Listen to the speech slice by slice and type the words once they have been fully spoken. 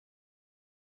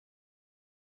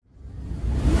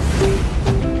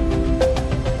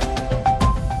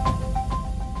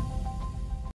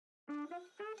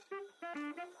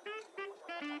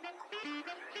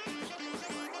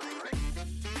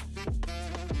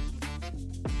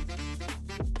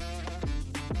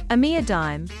Amirah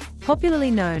Dyme,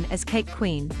 popularly known as Cake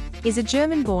Queen, is a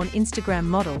German-born Instagram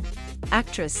model,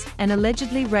 actress, and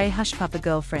allegedly Ray Hushpupper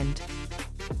girlfriend.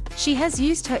 She has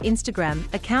used her Instagram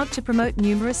account to promote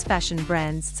numerous fashion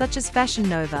brands such as Fashion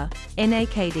Nova,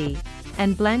 NAKD,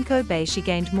 and Blanco Bay. She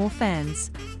gained more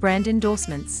fans, brand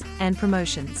endorsements, and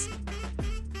promotions.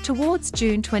 Towards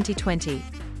June 2020,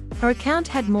 her account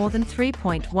had more than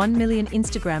 3.1 million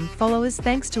Instagram followers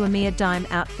thanks to Amirah Dyme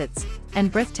outfits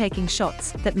and breathtaking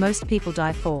shots that most people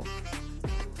die for.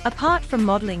 Apart from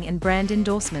modeling and brand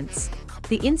endorsements,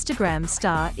 the Instagram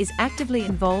star is actively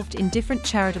involved in different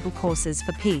charitable causes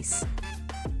for peace.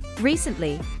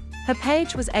 Recently, her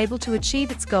page was able to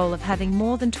achieve its goal of having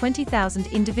more than 20,000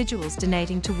 individuals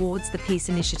donating towards the peace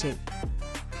initiative.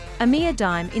 Amirah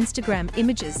Dyme Instagram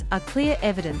images are clear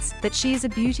evidence that she is a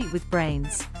beauty with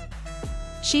brains.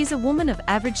 She is a woman of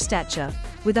average stature,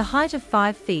 with a height of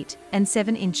 5 feet and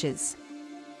 7 inches.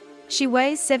 She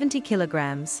weighs 70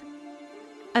 kilograms.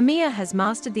 Amirah has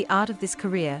mastered the art of this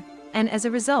career, and as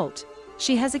a result,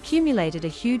 she has accumulated a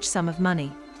huge sum of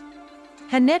money.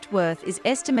 Her net worth is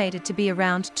estimated to be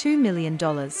around $2 million.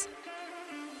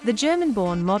 The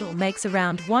German-born model makes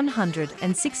around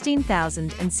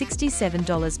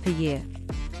 $116,067 per year.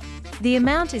 The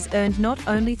amount is earned not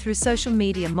only through social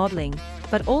media modeling,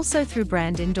 but also through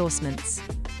brand endorsements.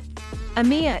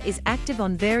 Amirah is active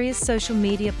on various social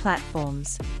media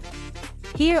platforms.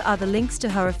 Here are the links to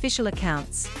her official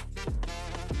accounts.